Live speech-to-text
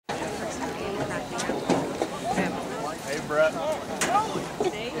Brett?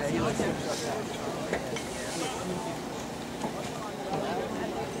 Yeah, he looks good.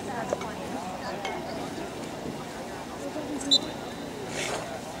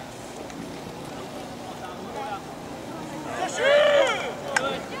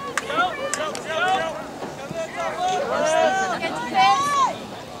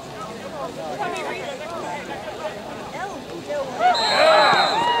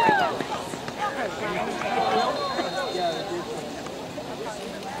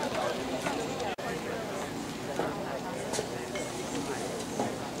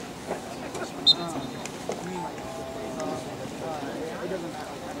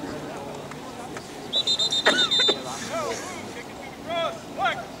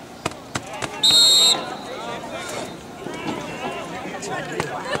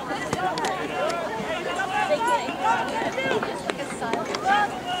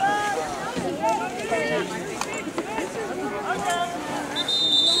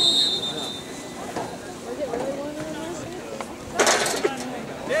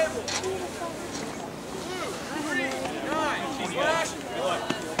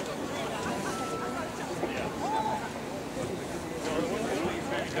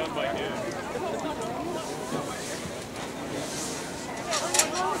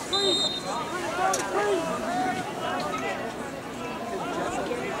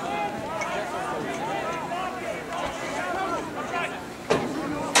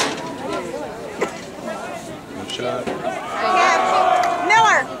 Shot.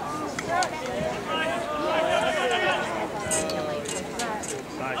 Miller.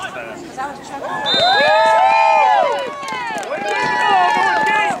 Nice pass.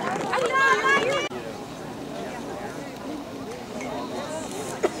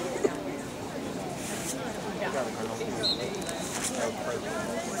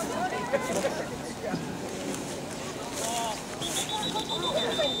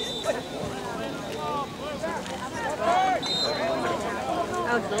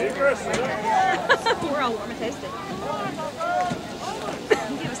 We're all warm and toasted.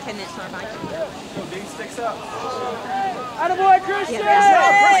 Give us 10 minutes for our Viking. D sticks up. Attaboy, Christian!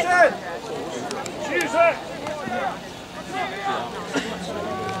 Christian! Choose it!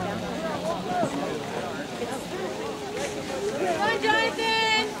 Come on,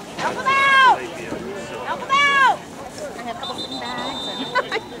 Jonathan! Help him out! Help him out! I have a couple sitting bags.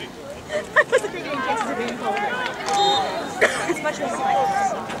 I wasn't thinking in cases of being colder. It's much more like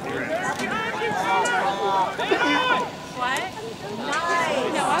what?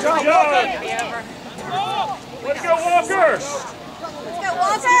 Nice. No, I'm Good job. Let's go, Walker. Let's go,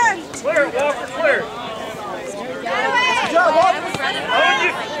 Walter. Clear it, Walker, clear it. Good job, Walker. On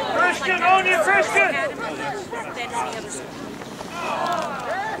you, Christian, on you, Christian.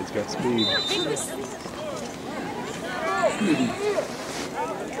 He's got speed.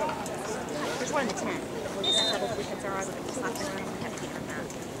 There's one in the 10. That's double defense are always just slapping around and kind of keeping them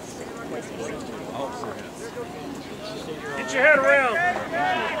Get your head around.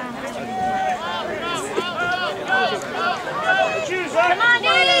 Choose that. Come on,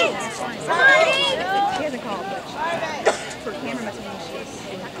 Dee! Come on, Dee! He hasn't called, but for camera messaging,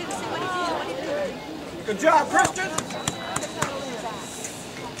 Good job, Christian.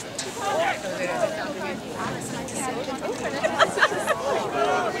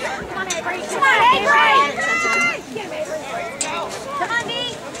 Come on, Avery! Come on, Avery! Come on,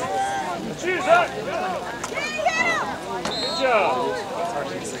 Dee! Choose that. Good job.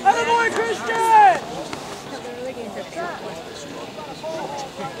 Attaboy, Christian!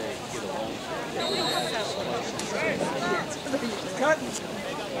 Cut.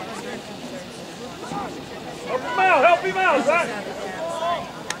 Help him out, Zach.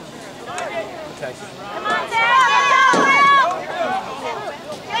 Come on, Zach!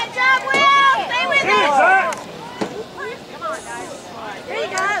 Good job, Will! Stay with it! Zach. Come on, guys. There you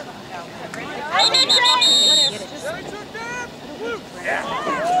go. I did it!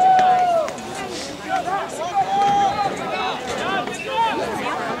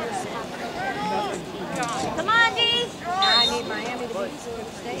 Come on, Dee! I need Miami to beat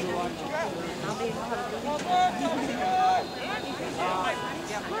State. I'll be awesome,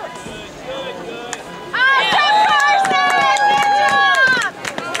 Carson! Good job!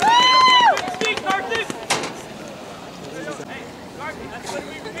 Woo! Speak, Carson.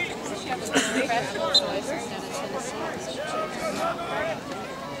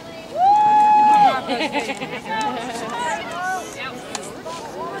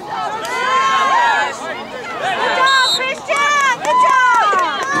 Good job, Christian! Good job!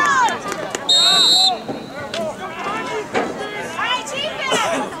 All right,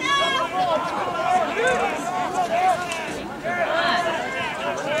 defense!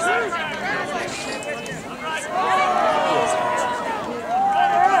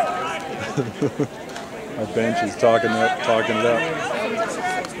 Our bench is talking it up.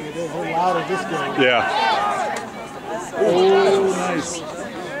 They're loud at this game. Yeah. Oh, nice.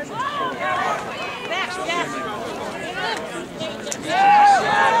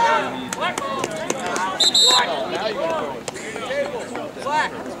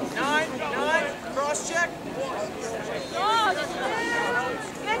 Black. 9, cross check.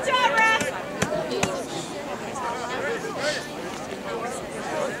 Good job, Ref.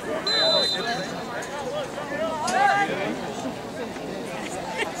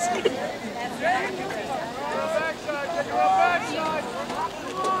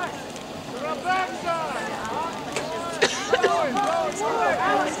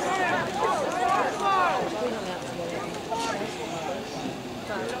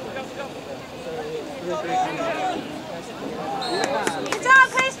 Good job,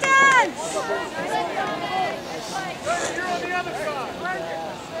 Christian! You're on the other side.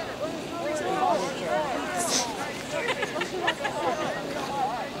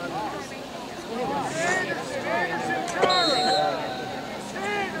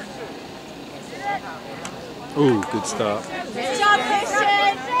 Ooh, good stop. Good job,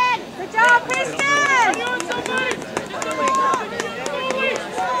 Christian! Good job, Christian!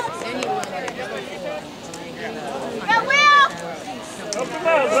 Go, Will! Help him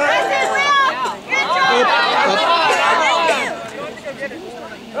out, Zach. That's it, Will! Good job!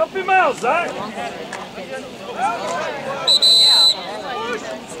 Help him out, Zach.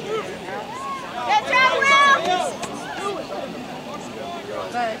 Good job, Will!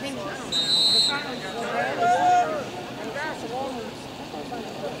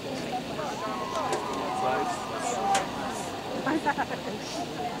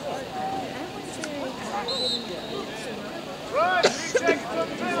 Run, 3 seconds on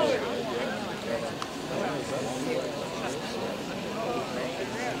the penalty.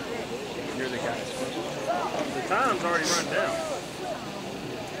 The time's already run down.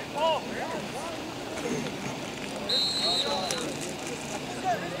 Oh,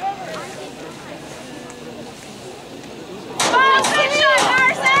 good shot,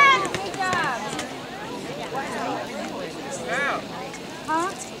 Carson!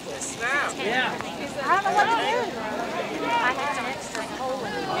 Huh? Yeah. I don't know what to do. I have an extra hole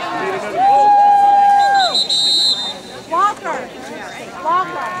in Walker.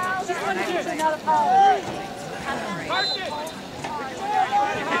 She's going to use another pole.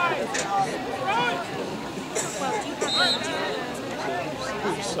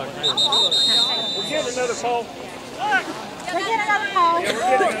 We're getting another pole. We're getting another pole. Yeah, we're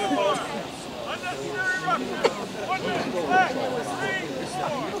getting another pole. Unnecessary rush. 1 minute. Back. 3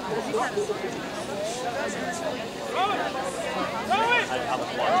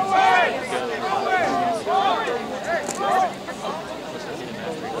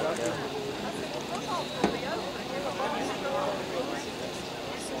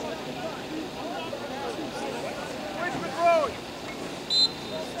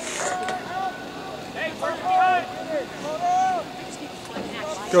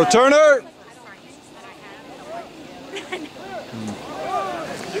 Go, Turner!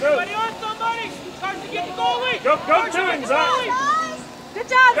 Somebody on somebody! Start to get the goalie! Go to him, Zach! Good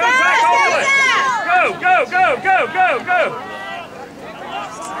job, Go, Zach, all the way! Go! Let's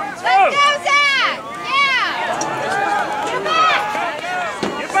go, Zach! Yeah! Get back!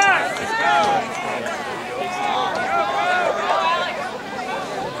 Get back!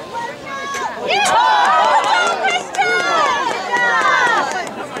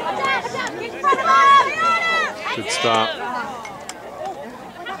 Good stop.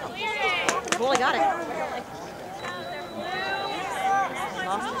 Goalie got it.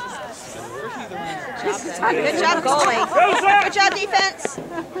 Good job, goalie. Go, Zach! Good job, defense.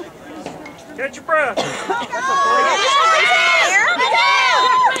 Catch your breath.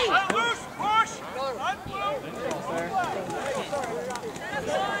 Unloose, push!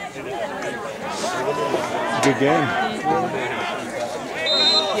 Good game.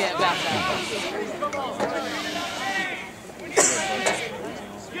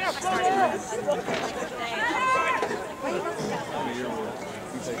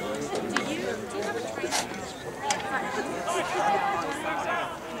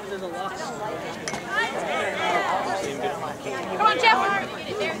 Come on, Jeff.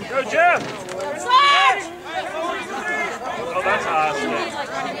 Go, Jeff! Slash! Oh, that's high.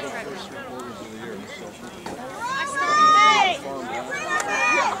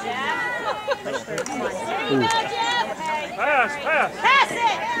 Pass. Pass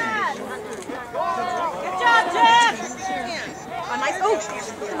it! Good job, Jeff! Oh, nice. Oh,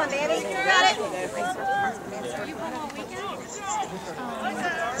 come on, Manny. You got it. It's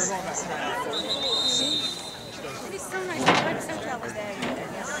so nice. I'm so jealous that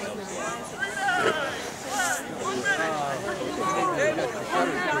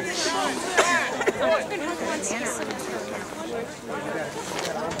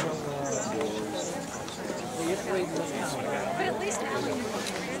but at least now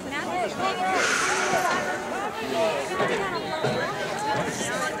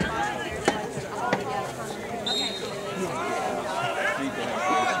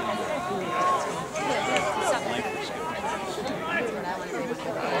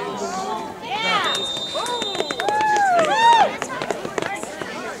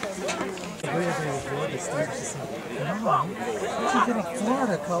She's getting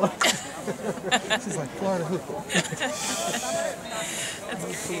Florida color. She's like Florida hoop.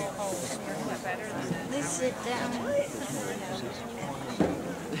 That's cute. Let's sit down.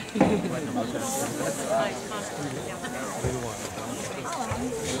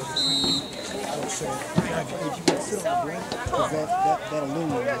 If you can sit on the brink, that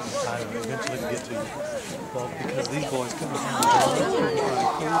aluminum I will eventually get to you. Well, because these boys come from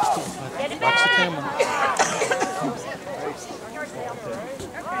watch the camera.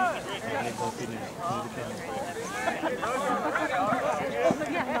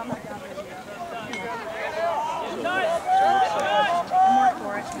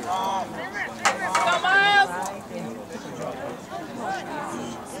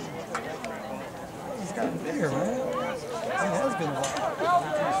 He's gotten bigger, man. It has been a while.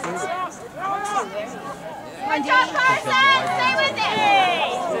 Good job, Carson! Stay with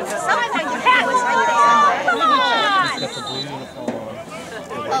it! Someone like that was right there. Come on! He's got the blue uniform on.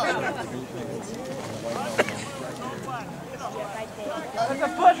 It's a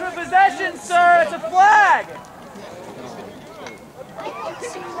push for possession, sir. It's a flag.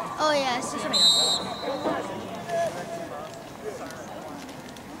 Oh, yes.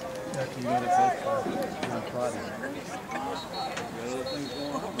 After you got it back on Friday.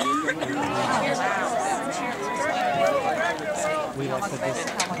 We like the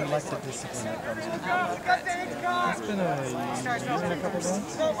discipline that comes with it. It's been a year and a couple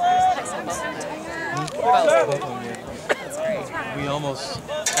months. We almost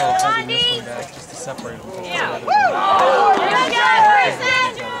holding this one back just to separate them. Good job,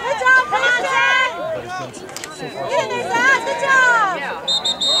 Carson! Good job, Carson! But it's been so far. Good job!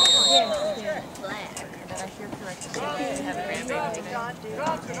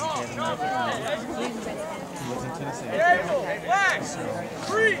 He lives in Tennessee. Flag.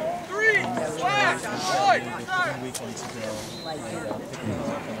 Three. Flag. Boy. 3 weekends ago, and picked him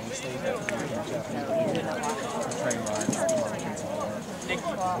up, and then we stayed there for the weekend, Japanese train rides, Vikings, all that. We've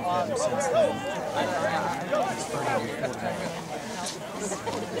had him since then. He's 30 years old now.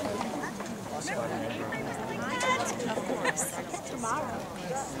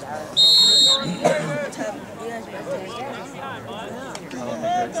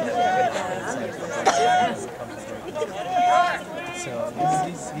 So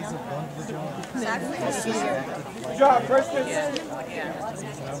he's a wonderful job. Good job, Christian.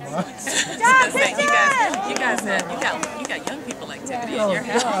 You got young people activity in your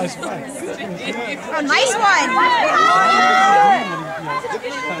house. Gosh, my goodness. A nice one! Oh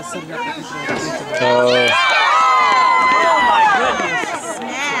my goodness.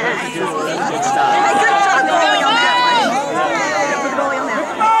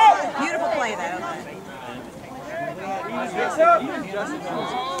 Beautiful play, though.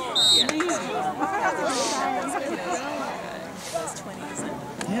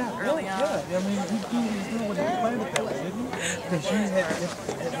 Yeah, early on. Yeah, I mean, he knew when he planned it that way, didn't he? Because you had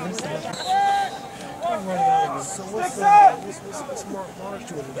at least enough. So what's more March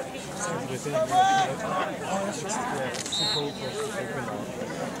doing within? It's too cold for us to open on.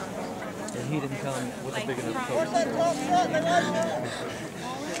 And he didn't come with a big enough coat.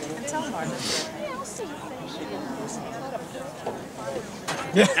 Tell Martha.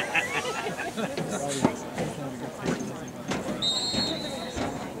 Yeah.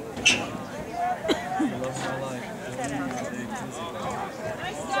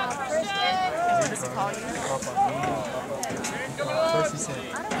 First he said,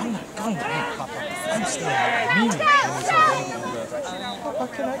 I'm not going with you, Papa. I'm staying with Mimi. And he said, Papa,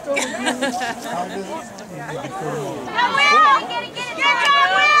 can I go with you? How does it?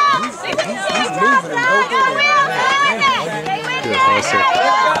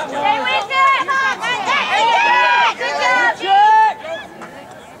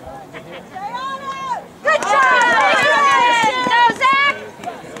 Good job! Go, Zach!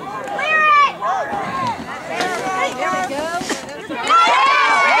 Clear it! There we go.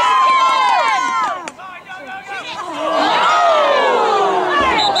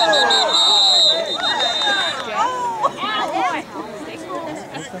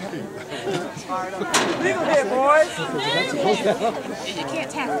 Legal hit, boys. You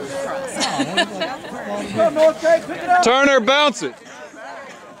can't tackle across. Go, North Gate, pick it up. Turner, bounce it.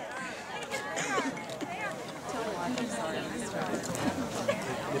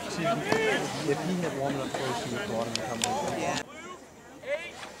 If he had warmed up close, he would have brought him to come with him.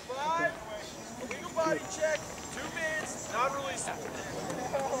 8-5. Legal body check. 2 minutes. Non-releasable.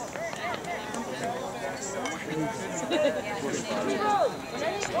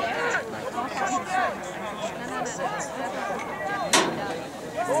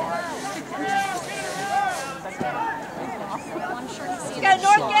 Go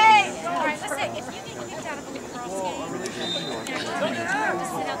North Gate! Alright, listen, if you get kicked out of the lacrosse game,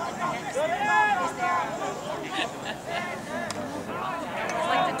 just sit out the net. It's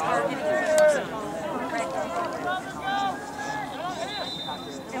like the targeting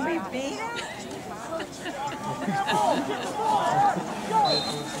and we beat him?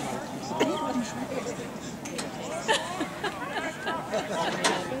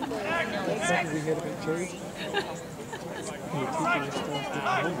 We had a big church.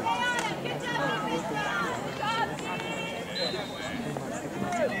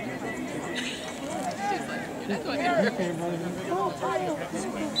 Yeah,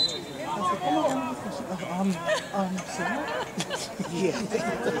 I'm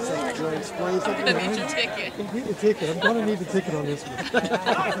gonna need your ticket. I need a ticket. I'm gonna need a ticket on this one.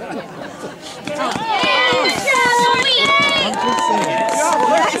 I'm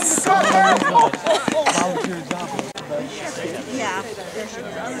just saying. Volunteer job. Yeah.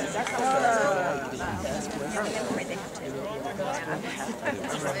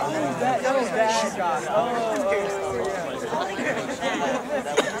 That was bad, God.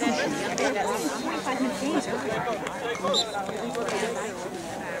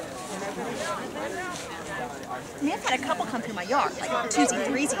 I mean, I've had a couple come through my yard, like twosies,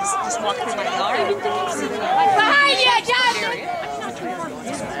 threesies, just walk through my yard. Behind you, Johnson!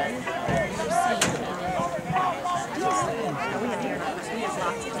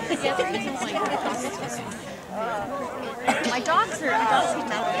 My dogs keep them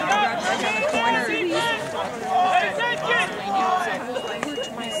out of the yard, right around the corner.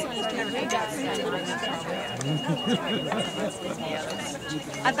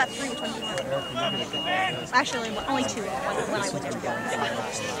 I've got 3 with one. Actually, only 2 when I went there.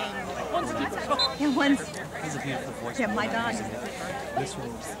 Yeah, one's. He's a beautiful voice. Yeah, my dog. This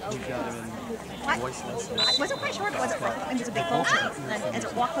one, we got him in voice lessons. I wasn't quite sure if it was a big bullshit. And as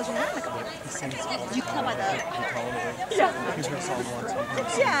it walked closer, I'm like, you can tell by the. Yeah.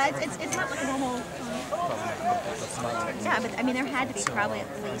 Yeah, it's not like a normal. Yeah, but I mean, there had to be probably at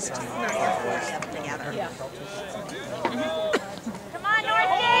least 30 or 40 of them together. Yeah. Come on,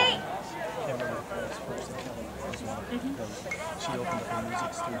 Northie! She opened up a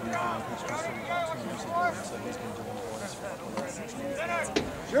music studio here in Pittsburgh about 2 years ago, and so he's been doing voice for like 6 years.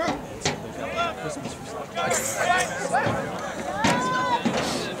 Sure. So they've got like Christmas for stuff.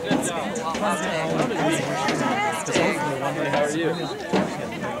 How are you?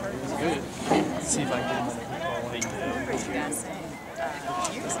 Good. See if I can get him on the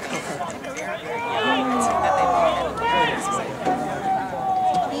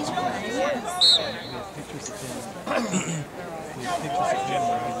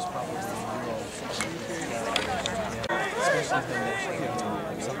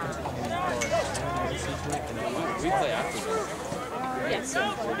We play after this. Yes.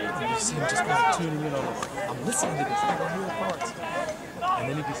 You see him just kind of tuning in on, I'm listening to this, I don't hear the parts. And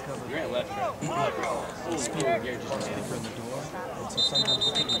then he discovered You're at left, right? the speaker, speaker in the door. And so sometimes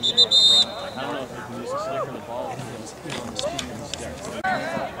he couldn't get on the front. I don't know if the music stuck in the ball. And he was on the speaker and he's there.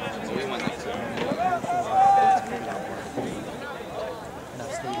 So we went like 2. And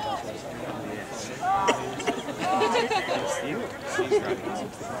I've stayed about this. She's right.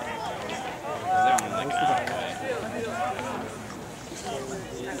 They're on like that way.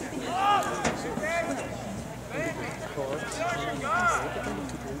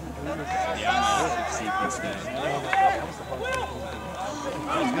 Yeah, I'm not see this guy.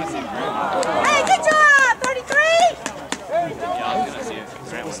 Hey, good job! 33! Yeah, I was gonna see it.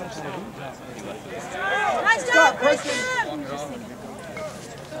 Grant was Nice job, Christian!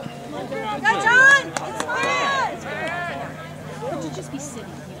 Go, John! It's fine! But to just be sitting,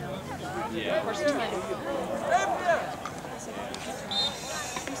 you know. yeah. First time.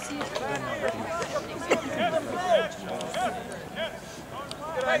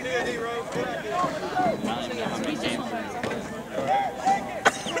 Good idea, Hero. Good idea. I don't even know how many games we're in.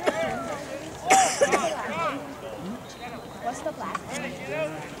 What's the black team?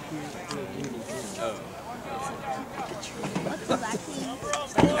 Oh. What's the black team?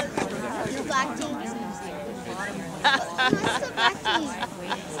 black team. That's the black team.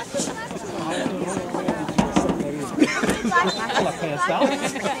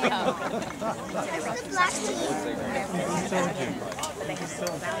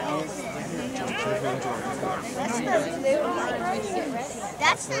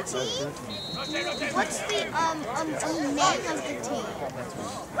 That's the team? What's the name of the team?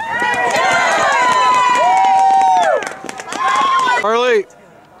 Harley!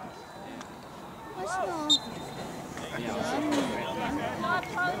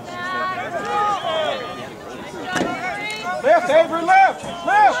 Left, Avery, left!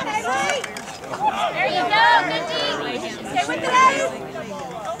 Left! There you go, Mindy! Stay with it, Ace!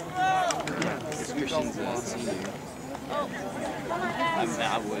 Christian's senior.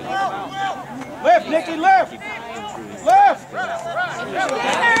 I would. Left, Nikki, left! Left!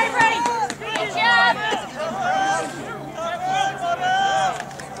 Ready! Good job!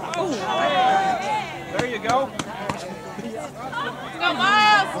 There you go. Go,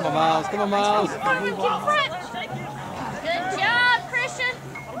 Miles! Come on, Miles. Come on, Miles. Keep front! Good job, Christian!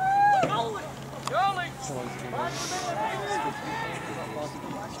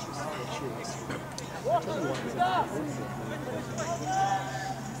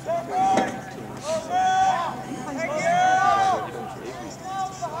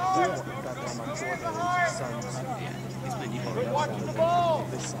 Watching the ball.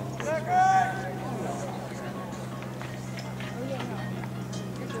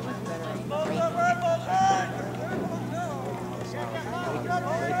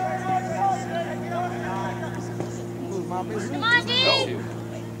 Come on, D!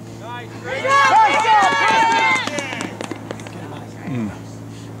 Nice. Good job, Christian!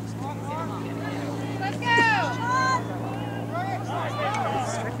 Let's go!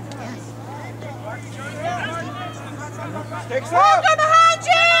 Sticks Walker up! behind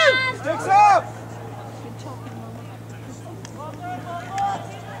you! Sticks up!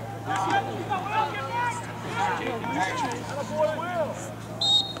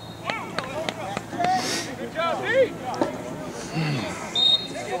 Good job, D!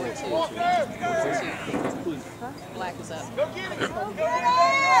 Black is up. Go get it! Go get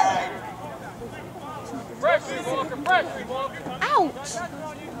it! Fresh, Walker! Fresh, Walker! Ouch!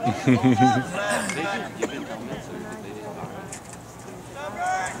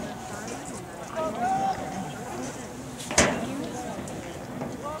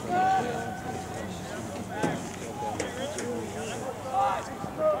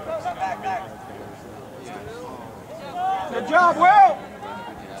 Good job, Will!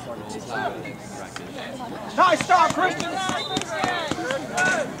 Nice stop, Christian!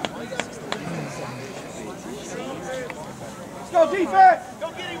 Let's go defense! Go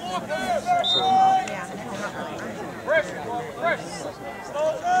get him, Walker! Fresh, Walker, fresh!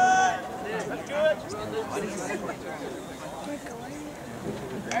 That's good!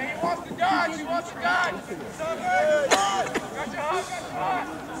 Hey, he wants to dodge, he wants to dodge! So good! Got your hot, got your hot!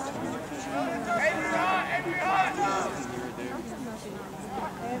 Avery hot, Avery hot!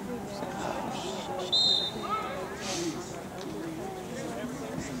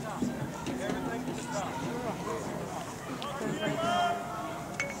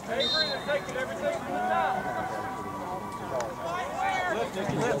 Avery, they're taking everything from the top. Lift,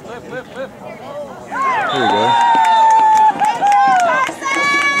 Nicky, lift, lift, lift, lift. There you go.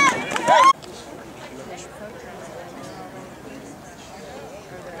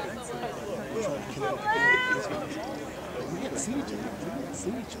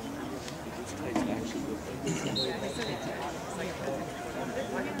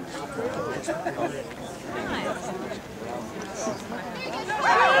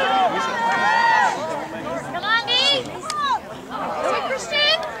 Come on, D! Go it,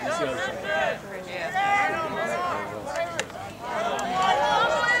 Christian! Come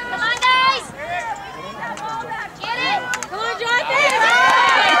on, guys! Get it! Come on, Jonathan!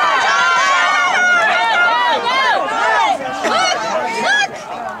 Look! Look!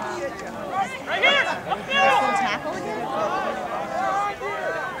 Right here! Tackle again?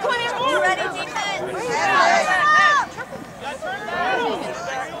 Come on, you ready, defense?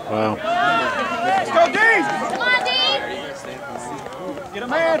 Wow. Let's go, D! Come on, D! Get a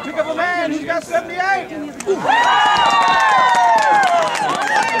man, pick up a man, he's got 78!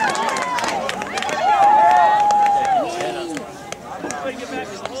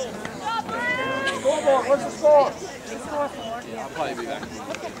 Scoreboard, what's the score? I'll probably be back.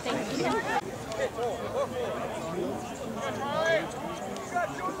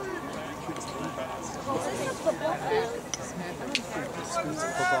 It's a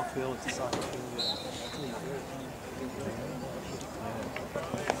football field, it's a soccer field.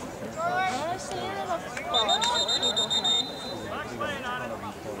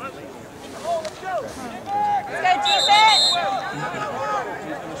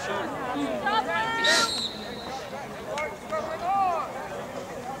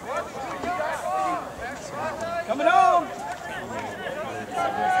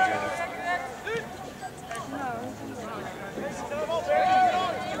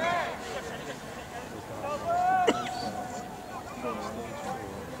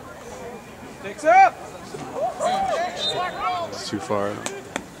 Sticks up! It's too far out.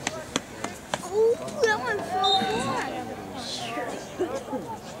 Oh, that one's so far.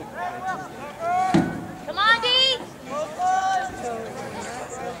 Come on, D!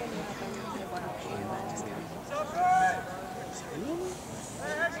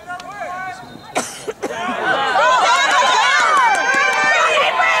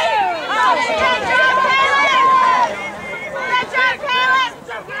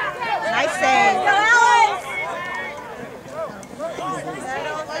 Nice save.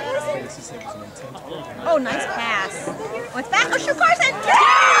 Oh, nice pass. What's that? Oh, shoot, Carson!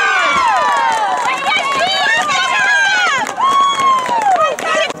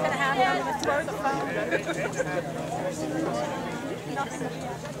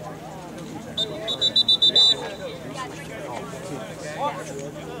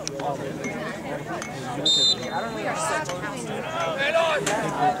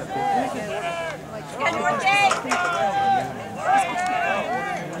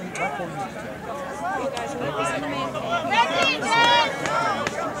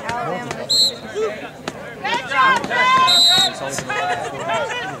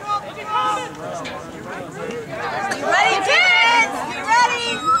 You ready, kids? You ready?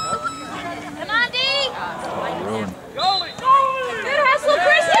 Come on, D. Good hustle,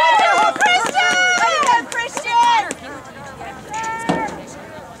 Christian! Christian! Way to go, Christian!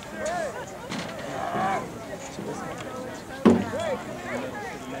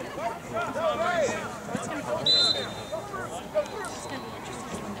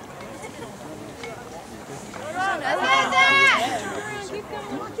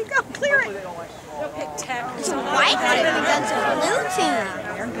 Keep going, clear it. Some white team against a blue team.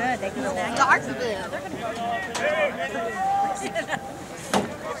 They're good. They can snack. Dark blue.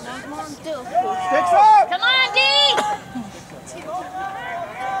 Sticks up! Come on, D!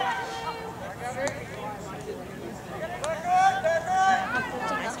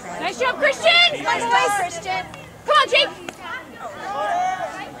 Nice job, Christian! Nice play, Christian. Come on, Jake!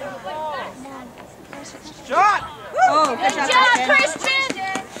 Shot! Oh, Good good job, shot, Christian!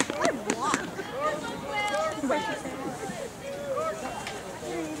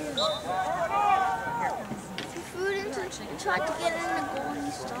 Food until you tried to get in the goal and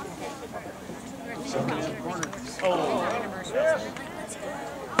you stopped it.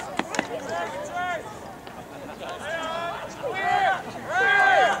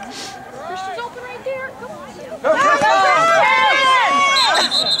 Christian's open right there. Come on. Go,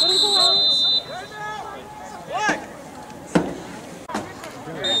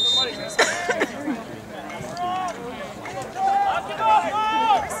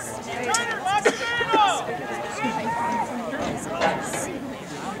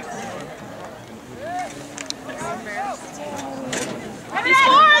 Be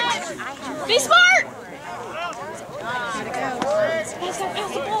smart! Be smart!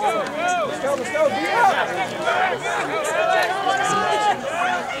 Let's go, be up!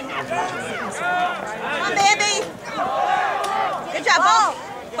 Come on, Bambi. Good job, ball.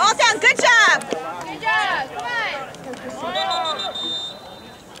 Ball down. Good job. Good job. Come on.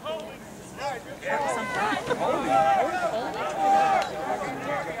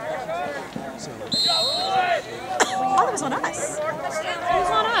 Oh, it was on us. It was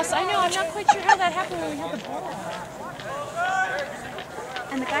on us. I know. I'm not quite sure how that happened when we had the ball.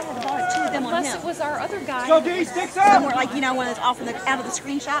 And the guy had the ball at two of them on Unless him. it was our other guy. Go, D, sticks up! Somewhere, like, you know, when it's off in the, out of the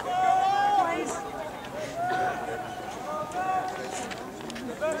screenshot.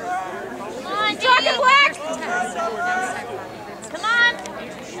 Come on, Talking Black! Come on!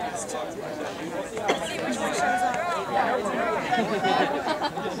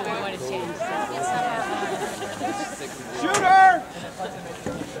 Shooter!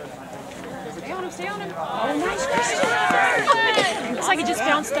 Stay on him, stay on him. Oh, nice, Christian. Looks like he just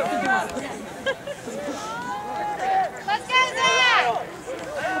bounced up the ball. Let's go, Zach!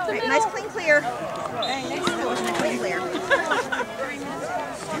 Great, nice clean clear. That wasn't a clean clear.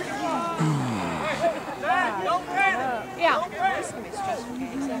 Yeah.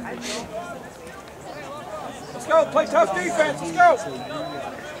 Let's go, play tough defense, let's go!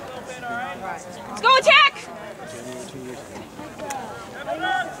 Let's go attack!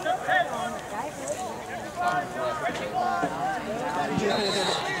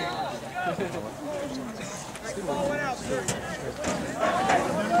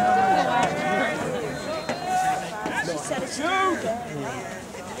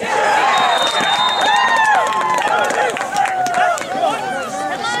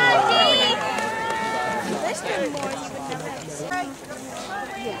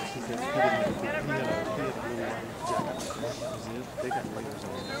 They got layers on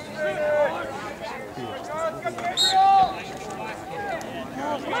it. Come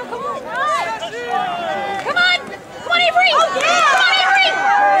on, Avery! Oh, yeah. Come on,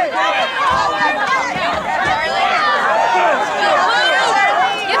 Avery!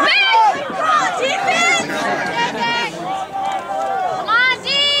 Get back! Come on, defense! Come on, D!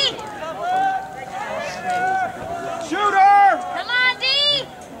 Shooter! Come on, D!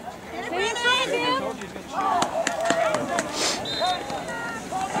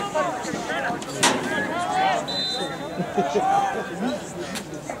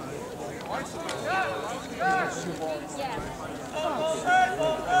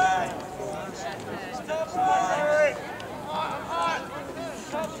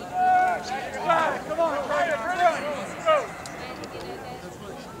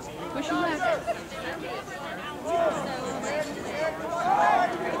 Push him back.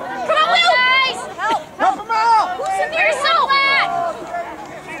 Come on, Will! Guys! Help him out! You're so flat!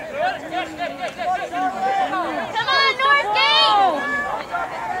 Come on, Northgate!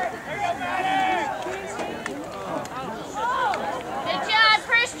 Good job,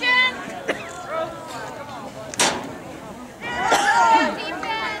 Christian!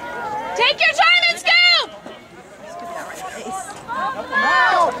 Take your time and scoop! Help him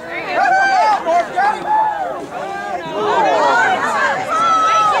out! Morgan!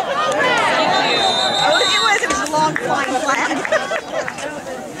 It was a long flying flag.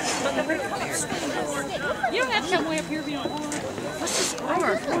 You don't have to come way up here if you don't want. What's the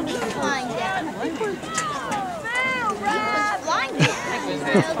score? Flying down. He was flying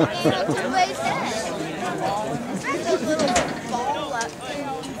down. Two-way set. There's a little ball up there.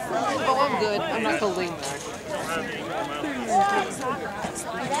 Oh, I'm good. I'm not going to lean back.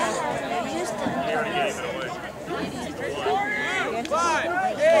 Five,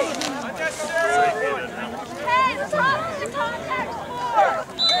 eight, unnecessary. Hey, what's wrong with the contact sport?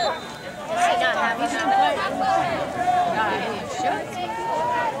 Might not have any shots.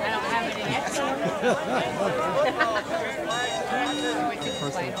 I don't have any extra.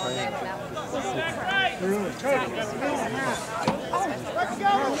 Personal training.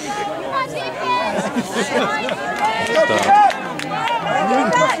 Come on, defense!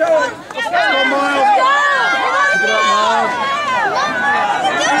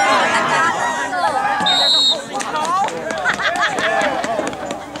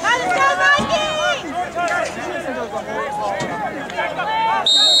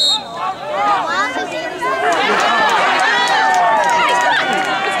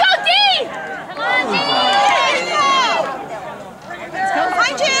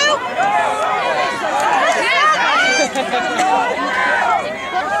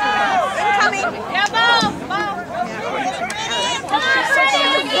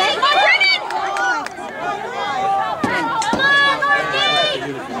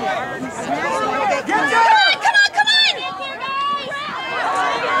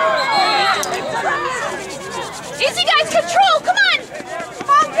 Easy, guys, control, come on! Come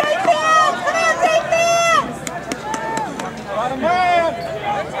on, defense! Come on, defense! Got a man!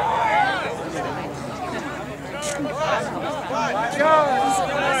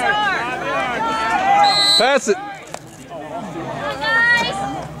 Pass it. Come on, guys!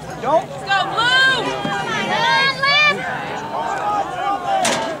 Don't. Let's go, Blue! Come on, Liv!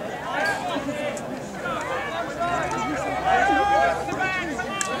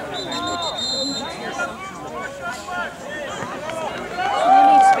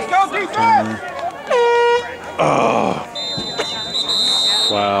 Let's go, defense! Oh.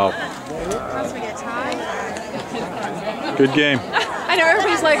 Wow. Once we get tied. Good game. I know,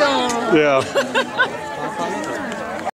 everybody's like, oh. Yeah.